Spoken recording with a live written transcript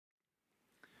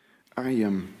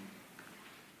I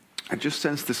just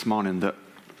sensed this morning that,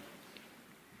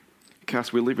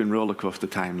 because we live in roller coaster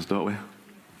times, don't we?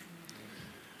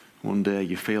 One day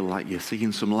you feel like you're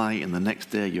seeing some light, and the next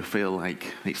day you feel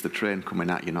like it's the train coming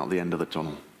at you, not the end of the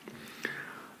tunnel.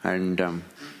 But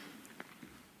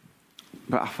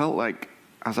I felt like,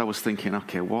 as I was thinking,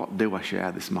 okay, what do I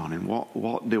share this morning?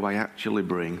 What do I actually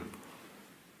bring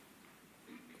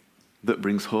that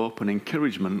brings hope and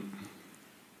encouragement,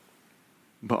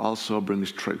 but also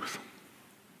brings truth?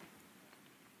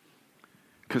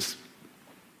 Because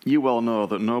you all know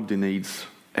that nobody needs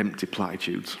empty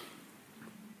platitudes,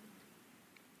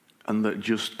 and that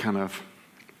just kind of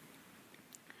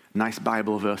nice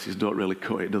Bible verses don't really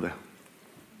cut it, do they?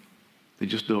 They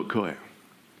just don't cut it.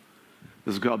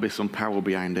 There's got to be some power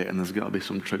behind it, and there's got to be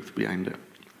some truth behind it.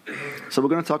 So we're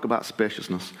going to talk about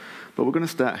spaciousness, but we're going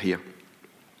to start here,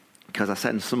 because I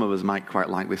sense some of us might quite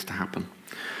like this to happen.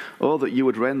 Oh, that you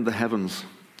would rend the heavens,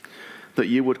 that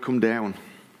you would come down,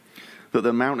 that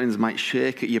the mountains might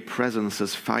shake at your presence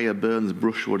as fire burns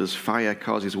brushwood, as fire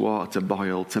causes water to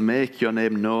boil, to make your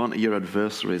name known to your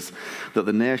adversaries, that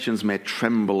the nations may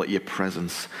tremble at your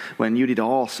presence. When you did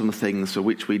awesome things for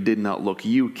which we did not look,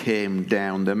 you came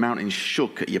down, the mountains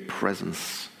shook at your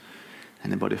presence.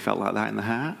 Anybody felt like that in the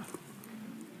heart?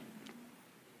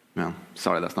 No,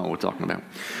 sorry, that's not what we're talking about.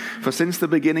 For since the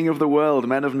beginning of the world,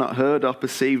 men have not heard or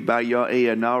perceived by your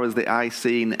ear, nor has the eye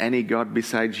seen any God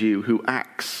besides you, who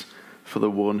acts for the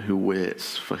one who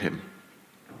waits for him.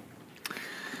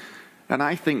 And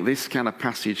I think this kind of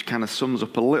passage kind of sums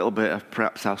up a little bit of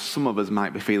perhaps how some of us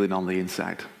might be feeling on the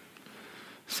inside.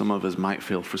 Some of us might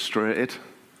feel frustrated.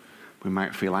 We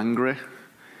might feel angry.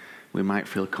 We might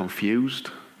feel confused.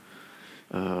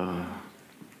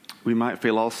 We might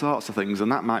feel all sorts of things, and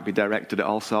that might be directed at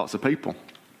all sorts of people.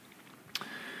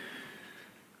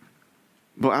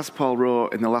 But as Paul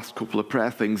wrote in the last couple of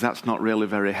prayer things, that's not really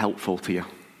very helpful to you,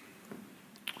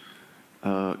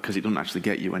 because it doesn't actually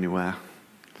get you anywhere.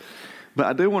 But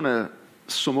I do want to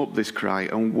sum up this cry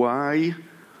and why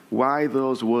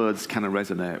those words kind of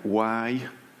resonate, why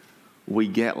we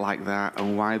get like that,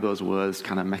 and why those words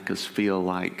kind of make us feel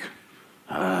like,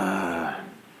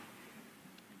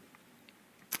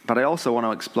 But I also want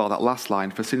to explore that last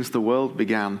line, for since the world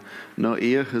began, no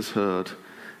ear has heard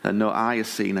and no eye has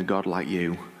seen a God like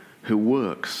you, who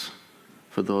works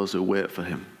for those who wait for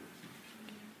him.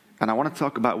 And I want to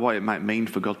talk about what it might mean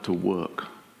for God to work.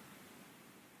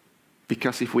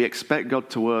 Because if we expect God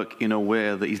to work in a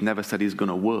way that he's never said he's going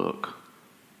to work,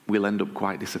 we'll end up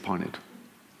quite disappointed.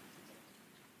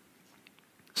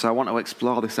 So I want to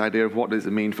explore this idea of what does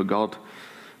it mean for God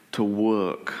to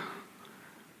work.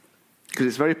 Because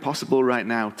it's very possible right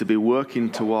now to be working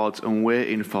towards and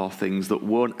waiting for things that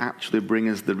won't actually bring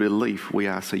us the relief we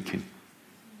are seeking,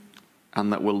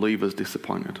 and that will leave us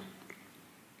disappointed.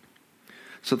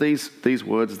 So these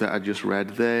words that I just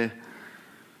read,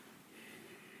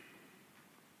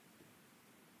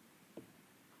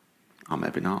 or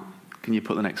maybe not. Can you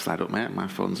put the next slide up, mate? My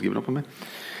phone's giving up on me.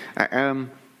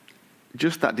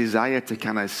 Just that desire to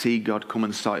kind of see God come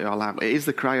and sort it all out. It is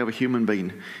the cry of a human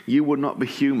being. You would not be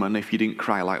human if you didn't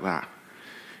cry like that.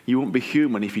 You wouldn't be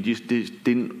human if you just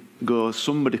didn't go,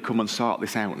 somebody come and sort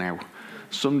this out now.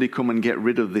 Somebody come and get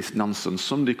rid of this nonsense.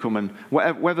 Somebody come and,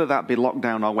 whether that be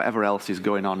lockdown or whatever else is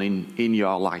going on in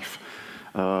your life.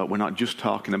 We're not just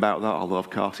talking about that, although of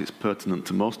course it's pertinent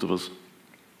to most of us.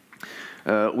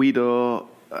 We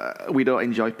don't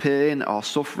enjoy pain or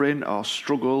suffering or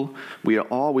struggle. We are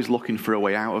always looking for a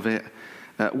way out of it,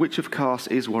 which of course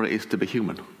is what it is to be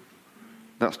human.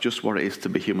 That's just what it is to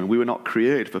be human. We were not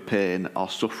created for pain or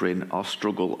suffering or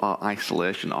struggle or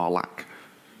isolation or lack.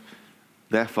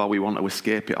 Therefore, we want to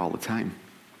escape it all the time.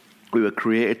 We were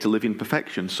created to live in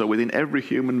perfection. So within every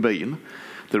human being,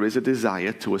 there is a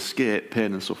desire to escape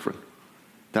pain and suffering.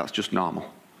 That's just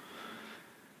normal.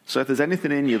 So if there's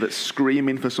anything in you that's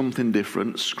screaming for something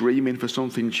different, screaming for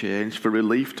something changed, for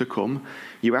relief to come,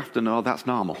 you have to know that's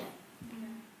normal.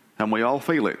 And we all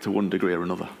feel it to one degree or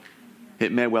another.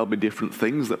 It may well be different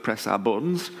things that press our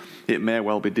buttons. It may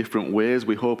well be different ways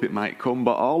we hope it might come.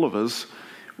 But all of us,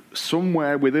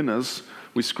 somewhere within us,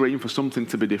 we scream for something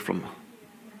to be different.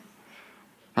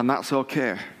 And that's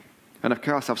okay. And of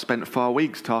course, I've spent 4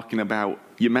 weeks talking about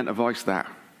you're meant to voice that.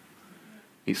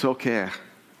 It's okay.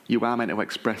 You are meant to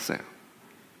express it.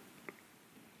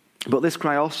 But this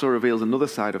cry also reveals another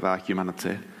side of our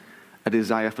humanity, a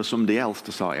desire for somebody else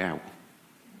to sort it out.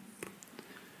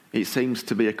 It seems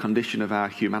to be a condition of our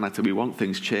humanity. We want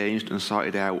things changed and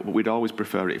sorted out, but we'd always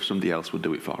prefer it if somebody else would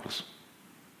do it for us.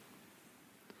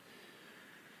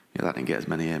 Yeah, that didn't get as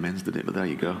many amens, did it? But there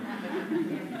you go.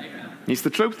 It's the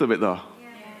truth of it, though.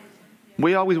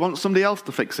 We always want somebody else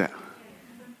to fix it.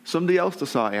 Somebody else to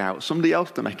sort it out. Somebody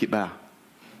else to make it better.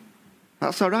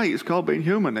 That's all right. It's called being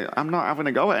human. I'm not having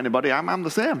a go at anybody. I'm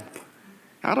the same.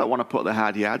 I don't want to put the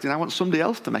hard yards in. I want somebody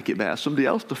else to make it better. Somebody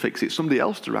else to fix it. Somebody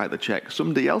else to write the check.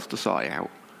 Somebody else to sort it out.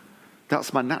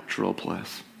 That's my natural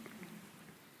place.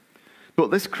 But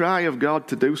this cry of God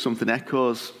to do something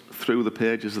echoes through the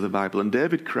pages of the Bible. And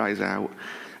David cries out.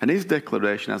 And his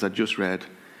declaration, as I just read,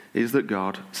 is that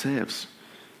God saves.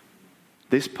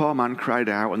 This poor man cried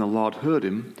out, and the Lord heard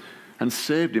him and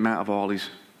saved him out of all his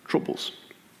troubles.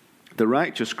 The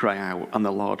righteous cry out, and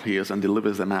the Lord hears and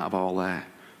delivers them out of all their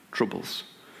troubles.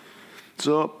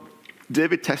 So,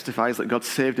 David testifies that God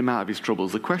saved him out of his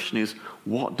troubles. The question is,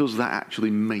 what does that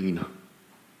actually mean?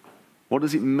 What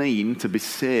does it mean to be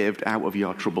saved out of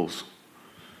your troubles?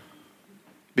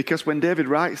 Because when David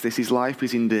writes this, his life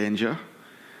is in danger,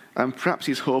 and perhaps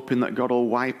he's hoping that God will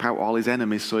wipe out all his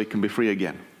enemies so he can be free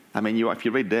again. I mean, if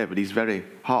you read David, he's very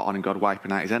hot on God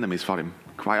wiping out his enemies for him,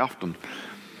 quite often.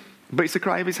 But it's a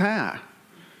cry of his heart.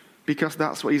 Because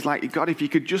that's what he's like. God, if you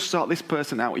could just sort this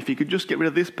person out, if you could just get rid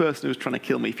of this person who's trying to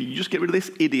kill me, if you could just get rid of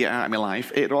this idiot out of my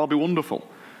life, it'd all be wonderful.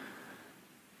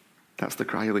 That's the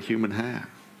cry of the human heart.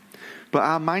 But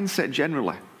our mindset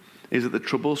generally is that the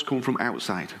troubles come from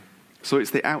outside. So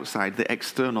it's the outside, the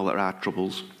external, that are our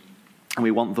troubles. And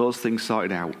we want those things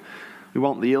sorted out. We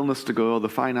want the illness to go, the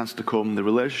finance to come, the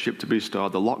relationship to be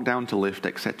restored, the lockdown to lift,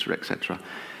 etc., etc.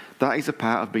 That is a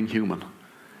part of being human.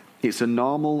 It's a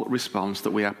normal response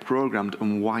that we are programmed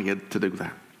and wired to do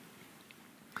that.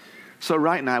 So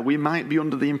right now, we might be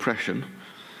under the impression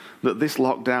that this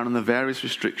lockdown and the various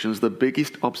restrictions are the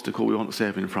biggest obstacle we want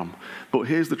saving from. But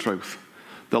here's the truth.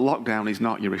 The lockdown is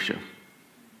not your issue.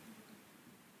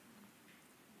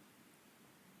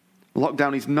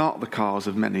 Lockdown is not the cause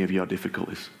of many of your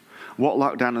difficulties. What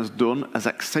lockdown has done is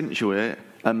accentuate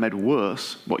and made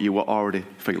worse what you were already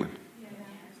feeling.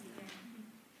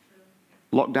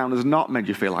 Lockdown has not made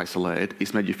you feel isolated,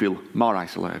 it's made you feel more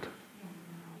isolated.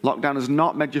 Lockdown has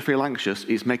not made you feel anxious,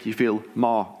 it's made you feel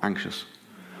more anxious.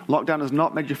 Lockdown has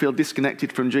not made you feel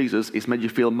disconnected from Jesus, it's made you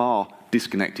feel more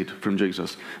disconnected from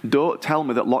Jesus. Don't tell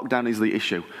me that lockdown is the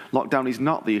issue. Lockdown is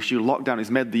not the issue, lockdown has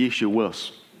made the issue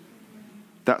worse.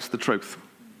 That's the truth.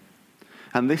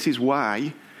 And this is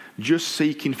why just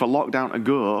seeking for lockdown to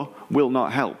go will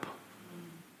not help.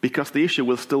 Because the issue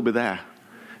will still be there.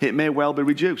 It may well be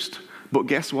reduced. But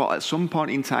guess what? At some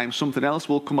point in time, something else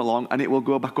will come along and it will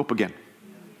go back up again.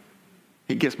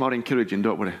 It gets more encouraging,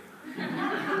 don't worry.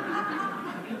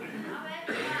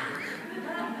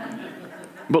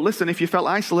 But listen, if you felt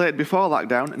isolated before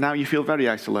lockdown, now you feel very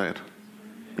isolated.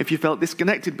 If you felt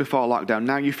disconnected before lockdown,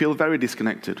 now you feel very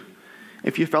disconnected.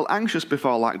 If you felt anxious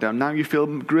before lockdown, now you feel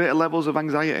greater levels of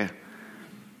anxiety.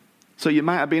 So you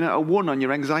might have been at a 1 on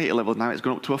your anxiety level, now it's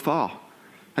gone up to a 4.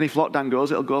 And if lockdown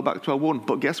goes, it'll go back to a 1.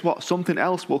 But guess what? Something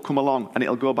else will come along and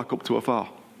it'll go back up to a 4.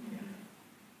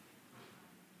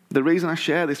 The reason I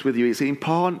share this with you is it's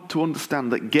important to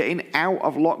understand that getting out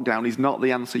of lockdown is not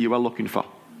the answer you are looking for.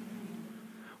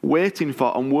 Waiting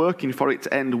for and working for it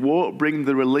to end won't bring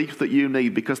the relief that you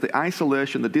need, because the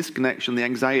isolation, the disconnection, the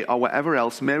anxiety or whatever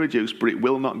else may reduce, but it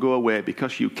will not go away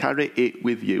because you carry it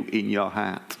with you in your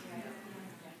heart.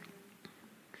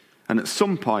 And at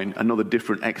some point, another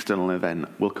different external event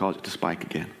will cause it to spike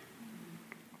again.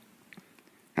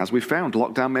 As we found,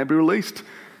 lockdown may be released,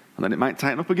 and then it might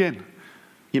tighten up again.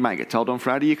 You might get told on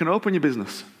Friday you can open your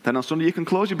business. Then on Sunday you can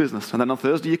close your business. And then on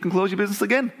Thursday you can close your business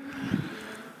again.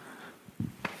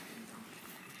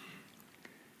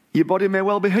 Your body may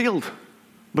well be healed,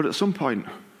 but at some point,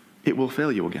 it will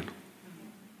fail you again.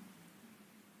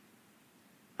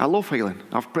 I love healing.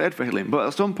 I've prayed for healing, but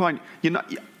at some point, you're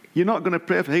not going to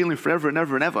pray for healing forever and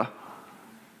ever and ever.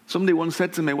 Somebody once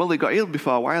said to me, well, they got healed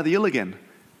before, why are they ill again?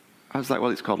 I was like,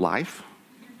 well, it's called life.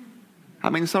 I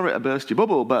mean, sorry to burst your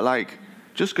bubble, but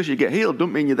just because you get healed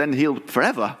don't mean you're then healed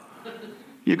forever.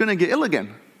 You're going to get ill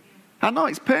again. I know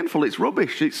it's painful, it's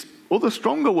rubbish, it's other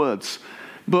stronger words,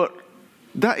 but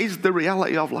that is the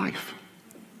reality of life.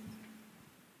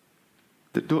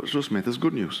 Don't trust me, there's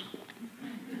good news.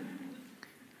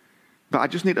 But I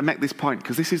just need to make this point,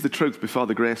 because this is the truth before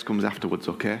the grace comes afterwards,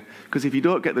 okay? Because if you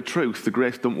don't get the truth, the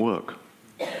grace don't work.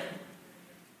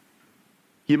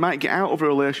 You might get out of a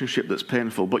relationship that's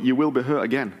painful, but you will be hurt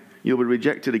again. You'll be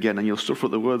rejected again, and you'll suffer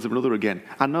at the words of another again.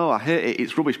 I know, I hate it,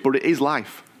 it's rubbish, but it is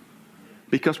life.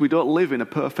 Because we don't live in a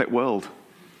perfect world.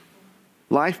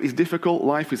 Life is difficult,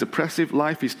 life is oppressive,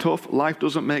 life is tough, life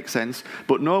doesn't make sense,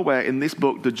 but nowhere in this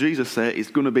book does Jesus say it's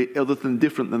going to be other than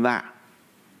different than that.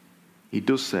 He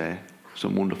does say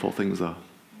some wonderful things though.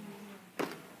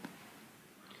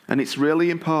 And it's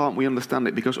really important we understand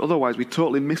it, because otherwise we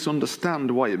totally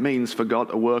misunderstand what it means for God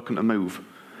to work and to move.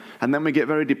 And then we get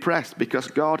very depressed because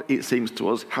God, it seems to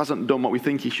us, hasn't done what we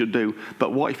think he should do.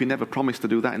 But what if he never promised to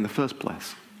do that in the first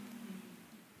place?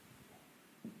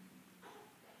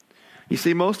 You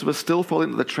see, most of us still fall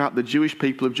into the trap the Jewish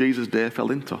people of Jesus' day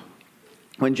fell into.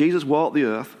 When Jesus walked the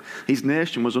earth, his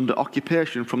nation was under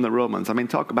occupation from the Romans. I mean,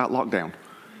 talk about lockdown.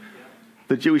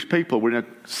 The Jewish people were in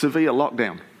a severe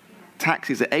lockdown.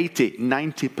 Taxes at 80,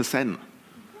 90%.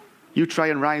 You try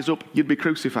and rise up, you'd be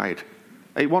crucified.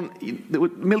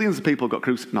 Millions of people got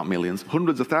crucified. Not millions,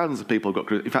 hundreds of thousands of people got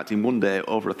crucified. In fact, in one day,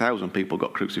 over 1,000 people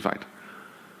got crucified.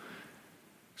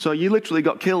 So you literally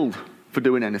got killed for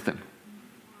doing anything.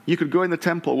 You could go in the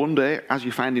temple one day, as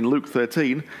you find in Luke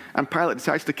 13, and Pilate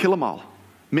decides to kill them all.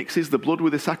 Mixes the blood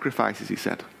with the sacrifices, he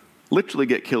said. Literally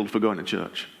get killed for going to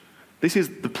church. This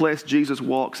is the place Jesus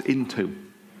walks into.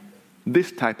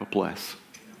 This type of place.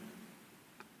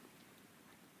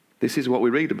 This is what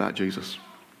we read about Jesus.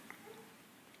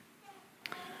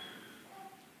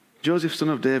 Joseph, son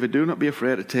of David, do not be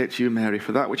afraid to take to you Mary,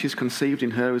 for that which is conceived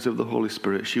in her is of the Holy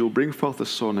Spirit. She will bring forth a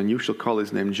son, and you shall call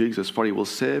his name Jesus, for he will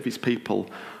save his people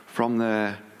from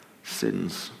their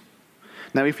sins.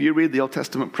 Now, if you read the Old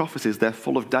Testament prophecies, they're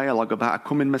full of dialogue about a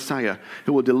coming Messiah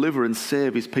who will deliver and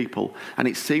save his people. And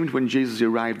it seemed when Jesus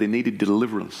arrived, they needed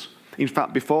deliverance. In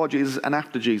fact, before Jesus and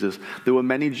after Jesus, there were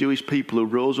many Jewish people who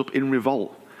rose up in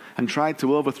revolt and tried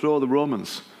to overthrow the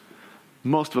Romans.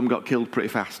 Most of them got killed pretty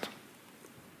fast.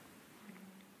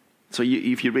 So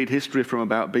if you read history from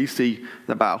about BC,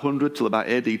 about 100 till about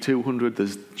AD 200,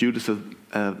 there's Judas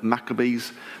of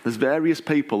Maccabees. There's various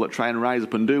people that try and rise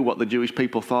up and do what the Jewish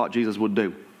people thought Jesus would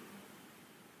do.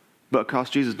 But of course,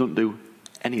 Jesus doesn't do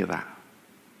any of that.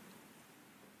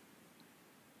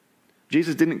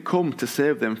 Jesus didn't come to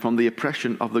save them from the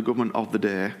oppression of the government of the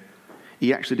day.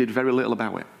 He actually did very little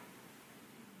about it.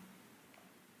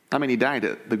 I mean, he died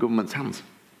at the government's hands,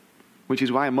 which is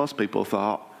why most people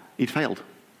thought he'd failed.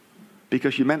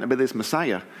 Because you're meant to be this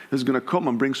Messiah who's going to come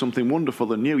and bring something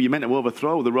wonderful and new. You're meant to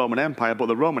overthrow the Roman Empire, but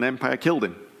the Roman Empire killed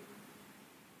him.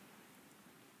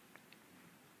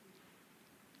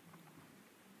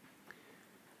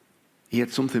 He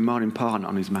had something more important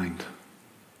on his mind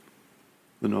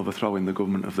than overthrowing the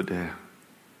government of the day.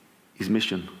 His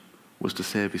mission was to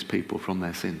save his people from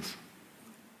their sins.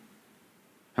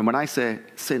 And when I say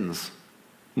sins,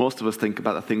 most of us think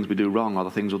about the things we do wrong or the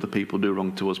things other people do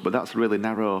wrong to us, but that's a really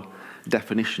narrow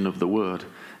definition of the word.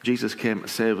 Jesus came to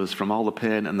save us from all the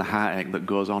pain and the heartache that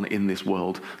goes on in this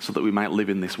world so that we might live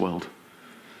in this world.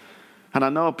 And I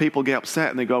know people get upset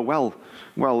and they go, well,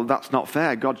 that's not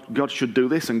fair. God should do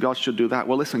this and God should do that.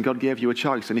 Well, listen, God gave you a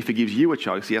choice, and if he gives you a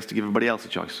choice, he has to give everybody else a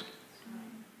choice.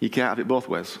 You can't have it both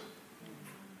ways.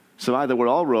 So either we're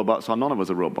all robots or none of us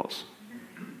are robots.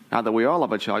 Either we all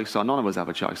have a choice or none of us have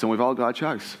a choice, and we've all got a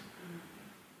choice.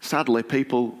 Sadly,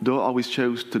 people don't always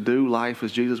choose to do life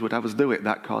as Jesus would have us do it.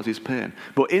 That causes pain.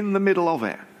 But in the middle of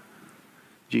it,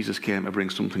 Jesus came to bring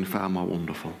something far more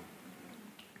wonderful.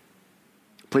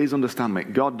 Please understand me.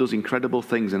 God does incredible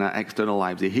things in our external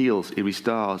lives. He heals, he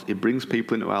restores, he brings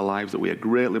people into our lives that we are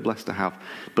greatly blessed to have.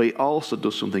 But he also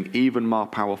does something even more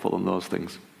powerful than those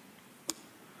things.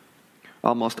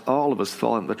 Almost all of us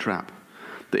fall into the trap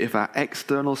that if our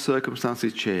external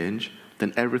circumstances change,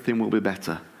 then everything will be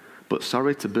better. But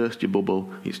sorry to burst your bubble,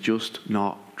 it's just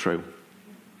not true.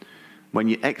 When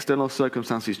your external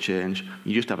circumstances change,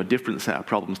 you just have a different set of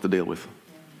problems to deal with.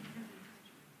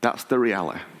 That's the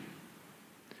reality.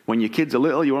 When your kids are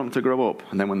little, you want them to grow up.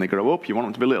 And then when they grow up, you want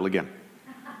them to be little again.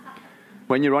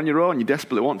 When you're on your own, you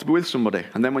desperately want to be with somebody.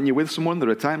 And then when you're with someone, there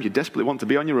are times you desperately want to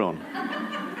be on your own.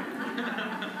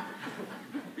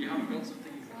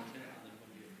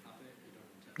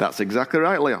 That's exactly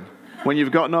right, Leon. When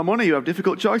you've got no money, you have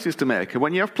difficult choices to make. And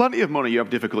when you have plenty of money, you have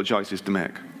difficult choices to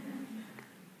make.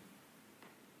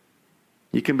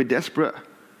 You can be desperate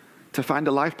to find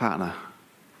a life partner,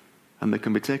 and they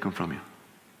can be taken from you.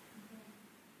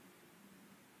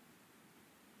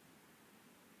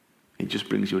 It just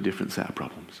brings you a different set of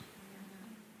problems.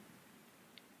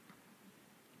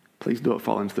 Please don't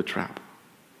fall into the trap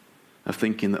of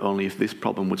thinking that only if this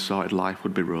problem was sorted, life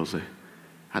would be rosy.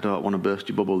 I don't want to burst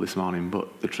your bubble this morning,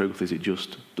 but the truth is it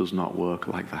just does not work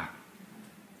like that.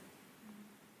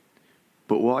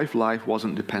 But what if life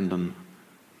wasn't dependent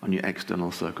on your external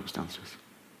circumstances?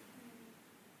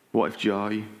 What if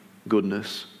joy,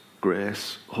 goodness,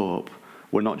 grace, hope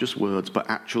were not just words, but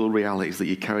actual realities that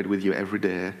you carried with you every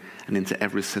day and into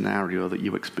every scenario that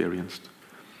you experienced?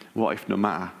 What if no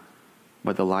matter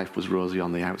whether life was rosy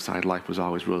on the outside, life was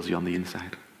always rosy on the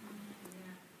inside?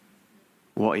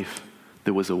 What if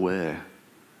there was a way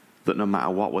that no matter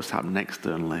what was happening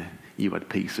externally, you had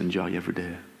peace and joy every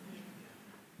day.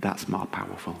 That's more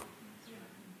powerful.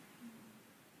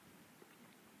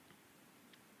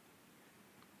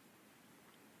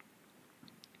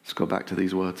 Let's go back to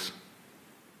these words.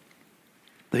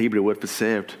 The Hebrew word for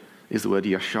saved is the word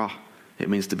yashah. It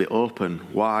means to be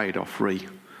open, wide, or free.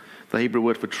 The Hebrew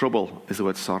word for trouble is the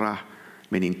word sarah,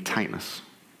 meaning tightness.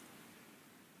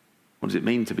 What does it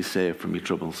mean to be saved from your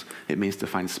troubles? It means to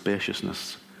find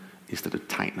spaciousness instead of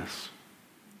tightness.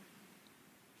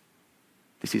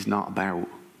 This is not about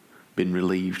being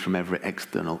relieved from every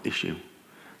external issue.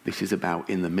 This is about,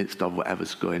 in the midst of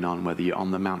whatever's going on, whether you're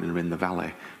on the mountain or in the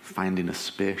valley, finding a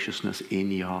spaciousness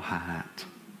in your heart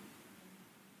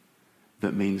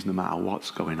that means no matter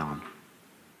what's going on,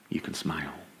 you can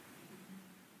smile.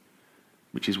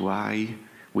 Which is why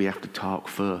we have to talk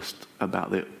first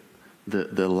about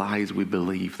the lies we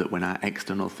believe that when our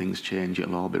external things change,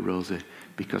 it'll all be rosy.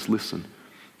 Because listen,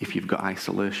 if you've got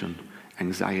isolation,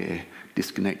 anxiety,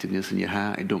 disconnectedness in your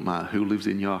heart, it don't matter who lives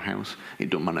in your house, it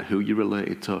don't matter who you're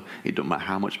related to, it don't matter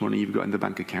how much money you've got in the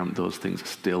bank account, those things are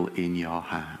still in your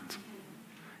heart.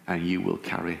 And you will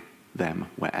carry them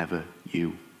wherever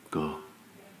you go.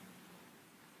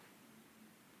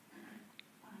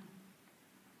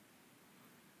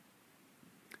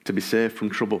 To be saved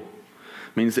from trouble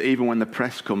means that even when the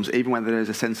press comes, even when there is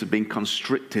a sense of being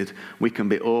constricted, we can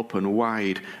be open,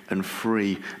 wide, and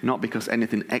free. Not because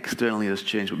anything externally has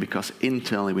changed, but because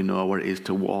internally we know what it is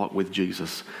to walk with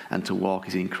Jesus and to walk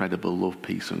his incredible love,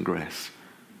 peace, and grace.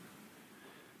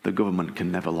 The government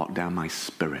can never lock down my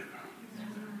spirit.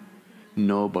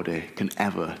 Nobody can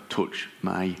ever touch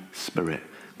my spirit.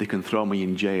 They can throw me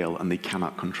in jail and they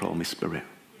cannot control my spirit.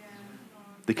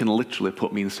 They can literally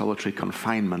put me in solitary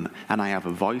confinement, and I have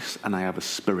a voice and I have a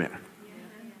spirit.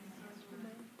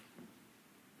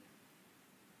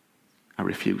 I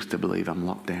refuse to believe I'm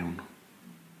locked down.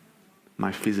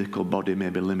 My physical body may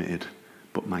be limited,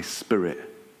 but my spirit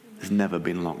has never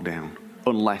been locked down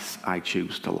unless I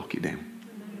choose to lock it down.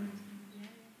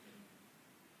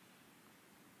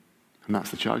 And that's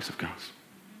the choice, of course.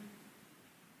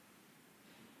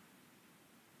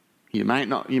 You might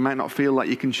not feel like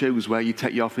you can choose where you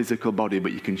take your physical body,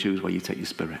 but you can choose where you take your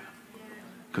spirit.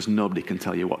 Because nobody can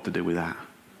tell you what to do with that.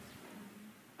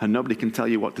 And nobody can tell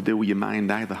you what to do with your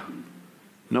mind either.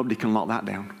 Nobody can lock that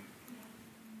down.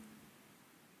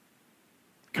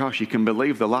 Of course, you can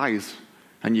believe the lies,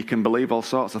 and you can believe all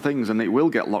sorts of things, and it will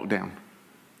get locked down.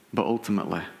 But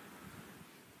ultimately,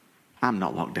 I'm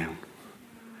not locked down.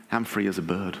 I'm free as a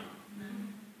bird.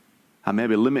 I may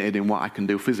be limited in what I can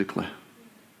do physically,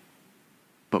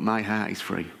 but my heart is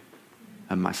free,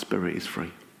 and my spirit is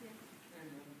free.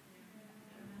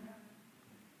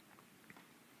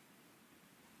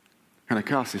 And of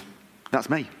course, if that's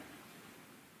me,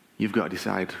 you've got to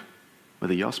decide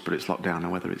whether your spirit's locked down or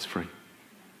whether it's free.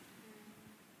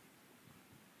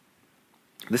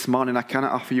 This morning, I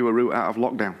cannot offer you a route out of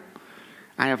lockdown.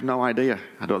 I have no idea.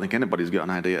 I don't think anybody's got an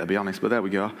idea, to be honest, but there we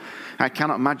go. I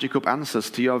cannot magic up answers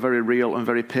to your very real and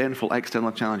very painful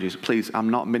external challenges. Please, I'm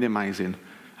not minimizing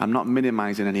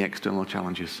any external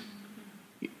challenges.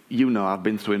 You know I've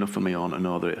been through enough of my own to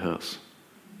know that it hurts.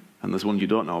 And there's ones you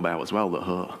don't know about as well that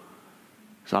hurt.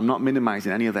 So I'm not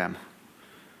minimizing any of them.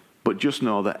 But just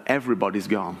know that everybody's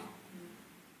gone.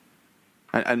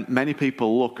 And many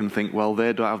people look and think, well,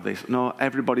 they don't have this. No,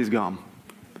 everybody's gone.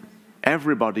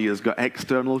 Everybody has got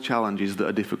external challenges that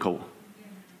are difficult.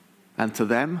 And to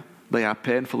them, they are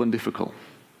painful and difficult.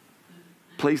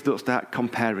 Please don't start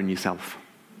comparing yourself.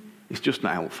 It's just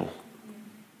not helpful.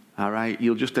 All right?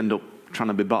 You'll just end up trying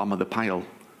to be bottom of the pile.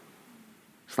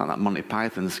 It's like that Monty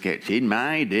Python sketch. In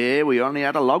my day, we only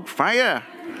had a log fire.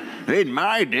 In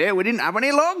my day, we didn't have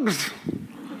any logs.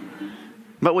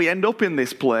 But we end up in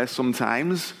this place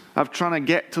sometimes of trying to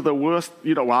get to the worst.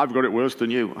 Well, I've got it worse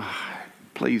than you.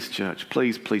 Please, church,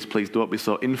 please don't be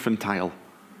so infantile.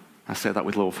 I say that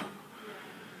with love.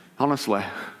 Honestly,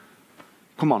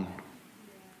 come on.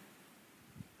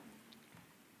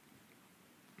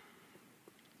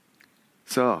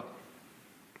 So,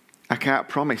 I can't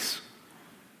promise.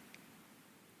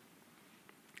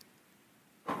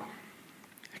 I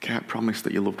can't promise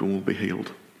that your loved one will be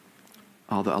healed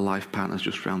or that a life partner's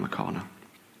just round the corner.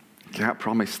 I can't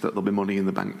promise that there'll be money in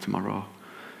the bank tomorrow.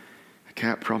 I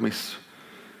can't promise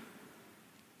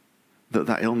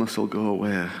that illness will go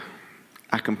away.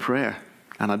 I can pray,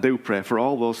 and I do pray for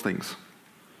all those things.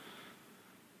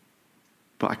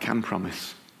 But I can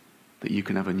promise that you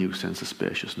can have a new sense of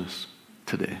spaciousness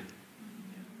today.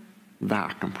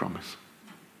 That I can promise.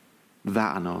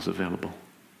 That I know is available.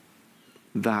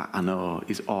 That, I know,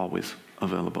 is always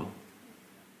available.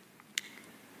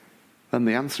 And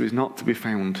the answer is not to be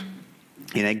found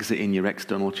in exiting your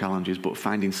external challenges, but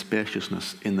finding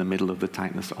spaciousness in the middle of the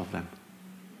tightness of them.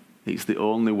 It's the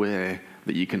only way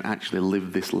that you can actually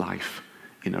live this life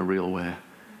in a real way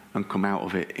and come out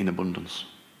of it in abundance.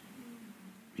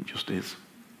 It just is.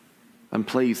 And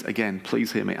please, again,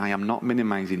 please hear me. I am not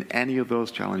minimizing any of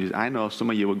those challenges. I know some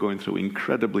of you are going through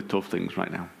incredibly tough things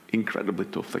right now. Incredibly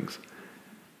tough things.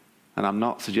 And I'm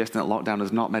not suggesting that lockdown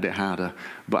has not made it harder,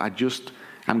 but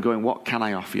I'm going, what can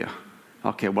I offer you?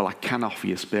 Okay, well, I can offer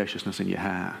you spaciousness in your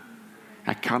heart.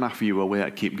 I can offer you a way to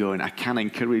keep going. I can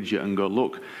encourage you and go,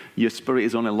 look, your spirit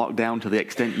is only locked down to the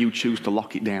extent you choose to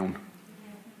lock it down.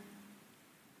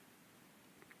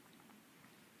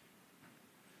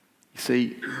 You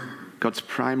see, God's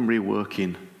primary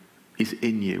working is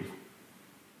in you.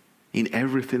 In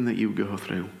everything that you go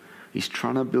through. He's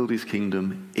trying to build his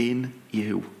kingdom in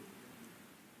you.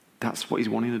 That's what he's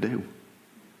wanting to do.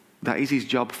 That is his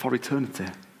job for eternity.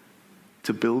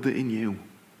 To build it in you.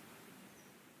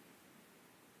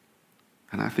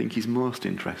 And I think he's most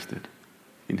interested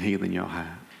in healing your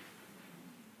heart.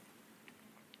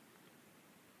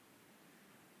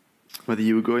 Whether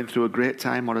you were going through a great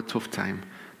time or a tough time,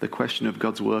 the question of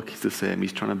God's work is the same.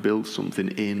 He's trying to build something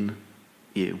in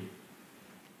you.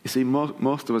 You see,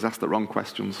 most of us ask the wrong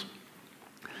questions.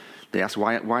 They ask,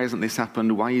 why hasn't this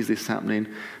happened? Why is this happening?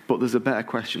 But there's a better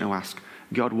question to ask.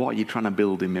 God, what are you trying to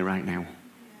build in me right now?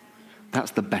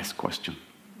 That's the best question.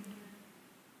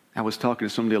 I was talking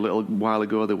to somebody a little while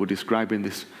ago that were describing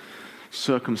this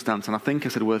circumstance, and I think I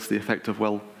said words to the effect of,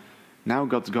 well, now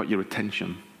God's got your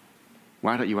attention.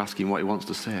 Why don't you ask him what he wants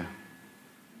to say?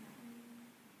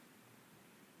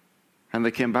 And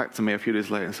they came back to me a few days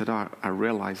later and said, I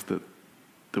realised that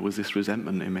there was this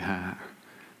resentment in my heart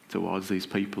towards these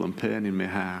people and pain in my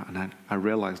heart, and I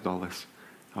realised all this.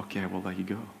 Okay, well, there you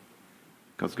go.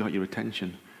 God's got your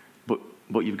attention.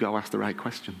 But you've got to ask the right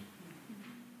question.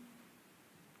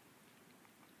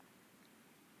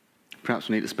 Perhaps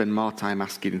we need to spend more time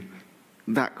asking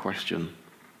that question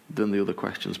than the other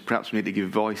questions. Perhaps we need to give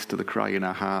voice to the cry in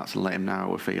our hearts and let him know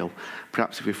how we feel.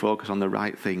 Perhaps if we focus on the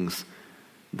right things,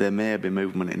 there may be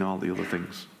movement in all the other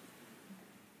things.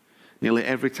 Nearly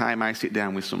every time I sit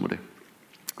down with somebody,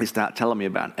 they start telling me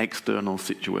about an external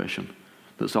situation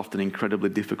that's often incredibly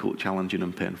difficult, challenging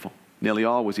and painful. Nearly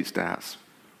always it starts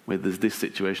with there's this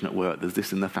situation at work, there's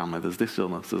this in the family, there's this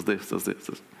illness, there's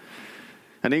this.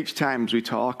 And each time as we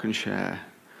talk and share,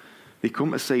 they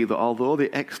come to see that although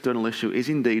the external issue is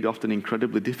indeed often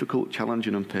incredibly difficult,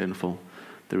 challenging and painful,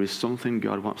 there is something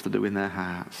God wants to do in their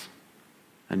hearts.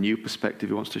 A new perspective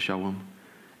he wants to show them.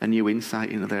 A new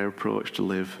insight into their approach to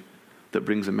live that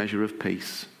brings a measure of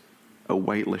peace, a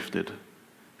weight lifted,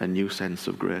 a new sense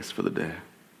of grace for the day.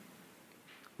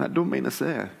 That don't mean to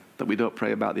say that we don't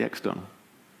pray about the external.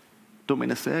 Don't mean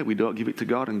to say we don't give it to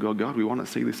God and go, God, we want to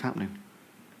see this happening.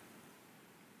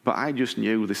 But I just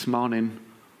knew this morning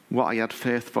what I had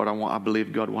faith for and what I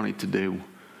believed God wanted to do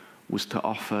was to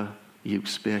offer you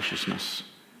spaciousness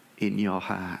in your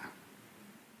heart.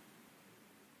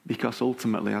 Because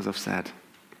ultimately, as I've said,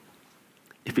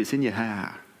 if it's in your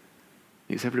heart,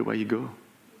 it's everywhere you go.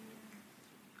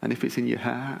 And if it's in your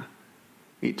heart,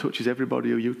 it touches everybody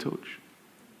who you touch.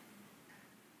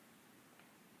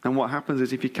 And what happens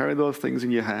is if you carry those things in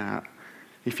your heart,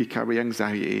 if you carry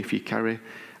anxiety, if you carry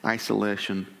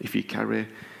isolation, if you carry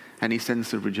any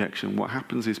sense of rejection, what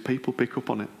happens is people pick up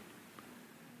on it.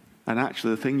 And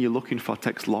actually the thing you're looking for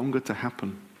takes longer to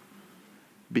happen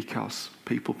because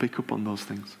people pick up on those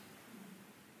things.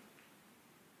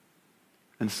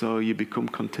 And so you become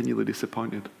continually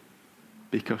disappointed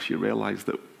because you realize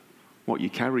that what you're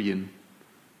carrying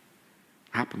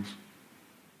happens.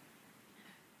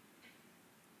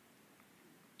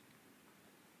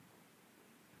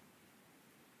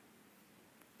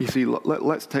 You see,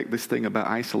 let's take this thing about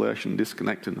isolation and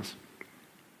disconnectedness.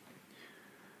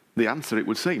 The answer, it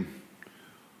would seem,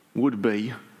 would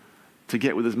be to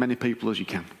get with as many people as you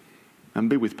can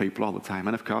and be with people all the time.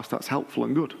 And of course, that's helpful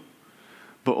and good.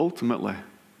 But ultimately,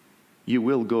 you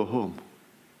will go home.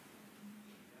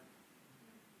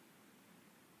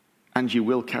 And you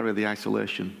will carry the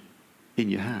isolation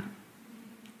in your heart.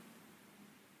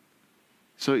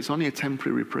 So it's only a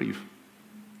temporary reprieve.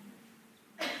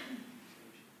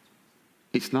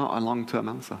 It's not a long-term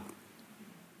answer.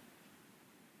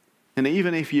 And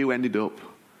even if you ended up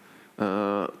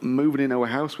moving into a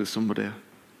house with somebody,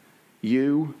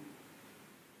 you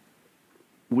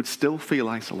would still feel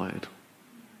isolated.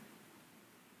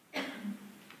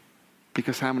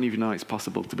 Because how many of you know it's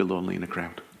possible to be lonely in a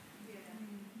crowd?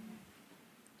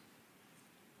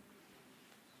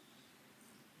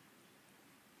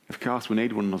 course, we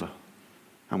need one another.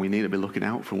 And we need to be looking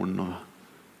out for one another.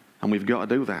 And we've got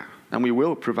to do that. And we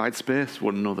will provide space for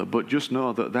one another. But just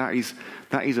know that that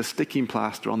is a sticking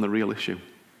plaster on the real issue.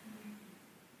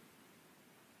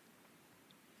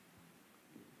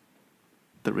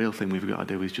 The real thing we've got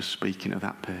to do is just speak into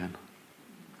that pain.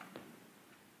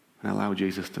 And allow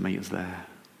Jesus to meet us there.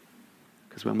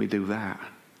 Because when we do that,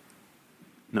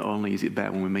 not only is it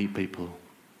better when we meet people,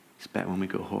 it's better when we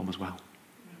go home as well.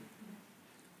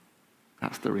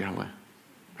 That's the reality.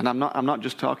 And I'm not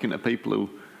just talking to people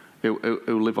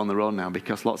who live on their own now,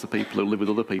 because lots of people who live with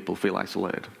other people feel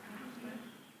isolated.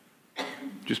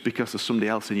 Just because there's somebody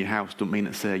else in your house doesn't mean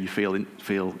to say you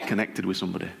feel connected with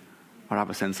somebody or have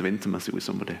a sense of intimacy with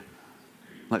somebody.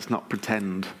 Let's not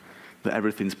pretend that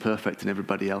everything's perfect in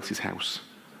everybody else's house.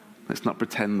 Let's not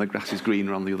pretend the grass is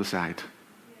greener on the other side.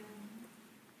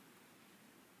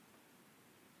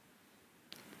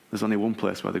 There's only one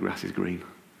place where the grass is green.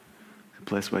 The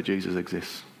place where Jesus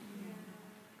exists.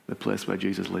 The place where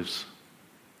Jesus lives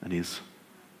and is.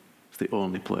 It's the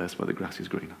only place where the grass is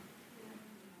greener.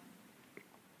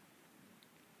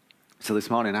 So this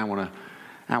morning I want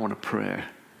to pray.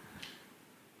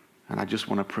 And I just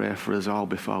want to pray for us all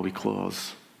before we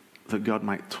close, that God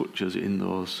might touch us in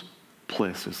those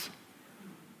places.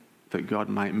 That God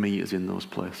might meet us in those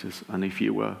places. And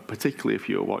particularly if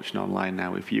you were watching online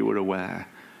now, if you were aware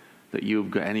that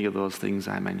you've got any of those things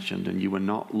I mentioned and you were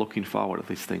not looking forward to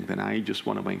this thing, then I just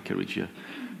want to encourage you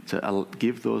to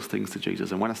give those things to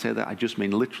Jesus. And when I say that, I just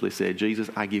mean literally say, Jesus,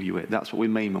 I give you it. That's what we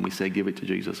mean when we say give it to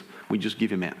Jesus. We just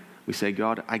give him it. We say,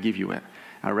 God, I give you it.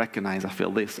 I recognize I feel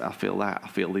this, I feel that, I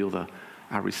feel the other.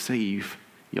 I receive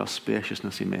your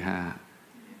spaciousness in my heart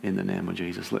in the name of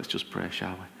Jesus. Let's just pray,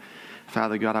 shall we?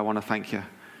 Father God, I want to thank you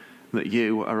that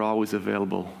you are always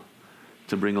available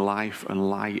to bring life and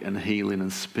light and healing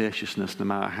and spaciousness no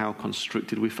matter how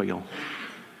constricted we feel.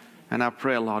 And I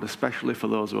pray, Lord, especially for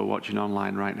those who are watching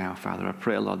online right now, Father, I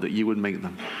pray, Lord, that you would meet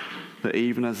them. That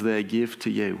even as they give to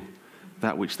you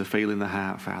that which they feel in their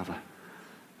heart, Father,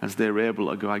 as they're able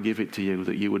to go, I give it to you,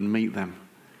 that you would meet them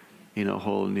in a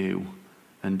whole new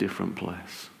and different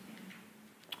place.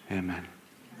 Amen.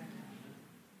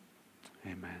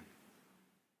 Amen.